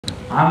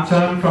I'm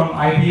Charan from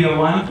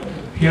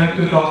IBDP, here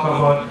to talk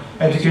about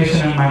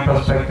education in my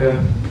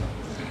perspective.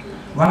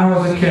 When I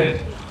was a kid,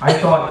 I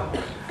thought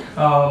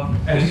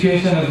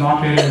education is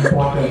not really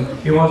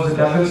important. It was the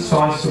devil's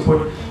choice to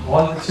put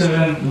all the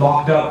children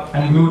locked up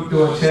and glued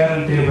to a chair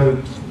and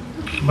table.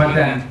 But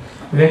then,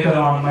 later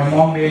on, my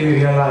mom made me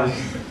realize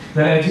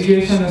that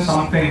education is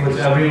something which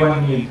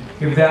everyone needs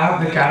if they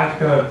have the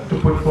character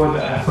to put forth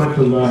the effort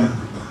to learn.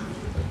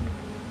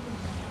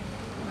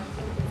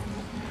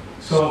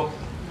 So,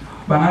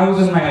 when I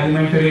was in my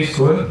elementary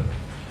school,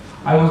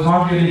 I was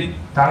not really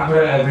that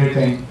good at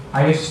everything.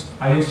 I used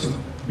to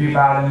be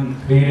bad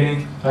in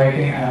reading,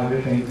 writing, and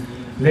everything.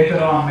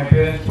 Later on, my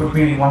parents put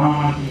me in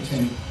one-on-one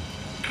teaching.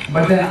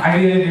 But then I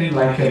really didn't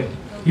like it.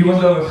 Even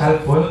though it was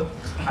helpful,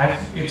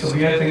 it's a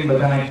weird thing, but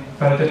then I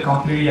felt it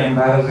completely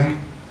embarrassing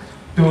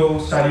to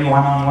study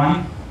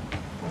one-on-one.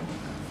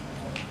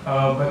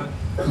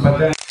 But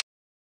then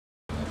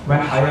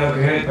went higher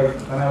grade, but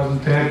when I was in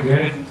third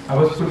grade, I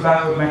was put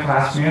back with my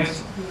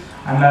classmates,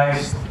 and I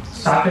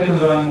started to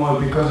learn more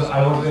because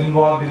I was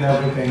involved in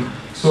everything.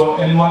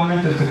 So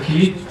involvement is the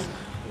key,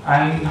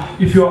 and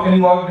if you're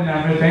involved in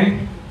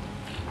everything,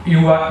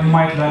 you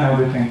might learn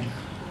everything.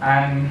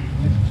 And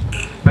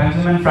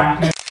Benjamin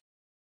Franklin,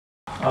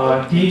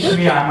 teach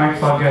me, I might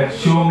forget.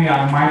 Show me,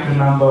 I might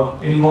remember.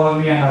 Involve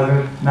me, and I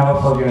will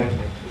never forget.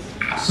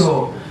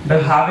 So,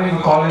 does having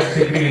a college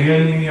degree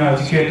really mean you're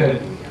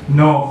educated?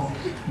 No,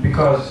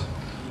 because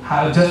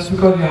just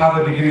because you have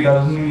a degree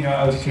doesn't mean you're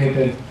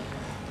educated.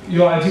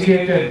 You're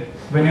educated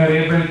when you're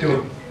able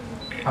to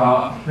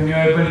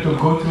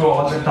go through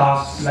all the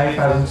tasks life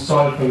has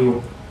installed for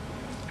you.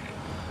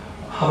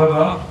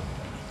 However,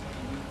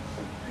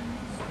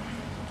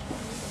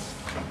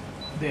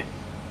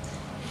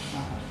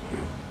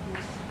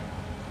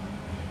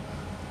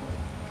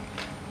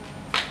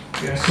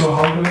 so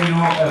how do we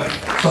know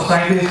if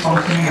society is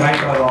functioning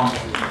right or wrong?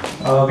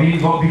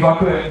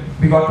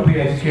 We got to be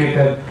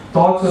educated.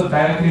 Thoughts are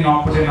directly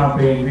not put in our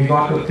brain. We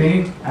got to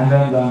think and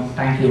then learn.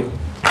 Thank you.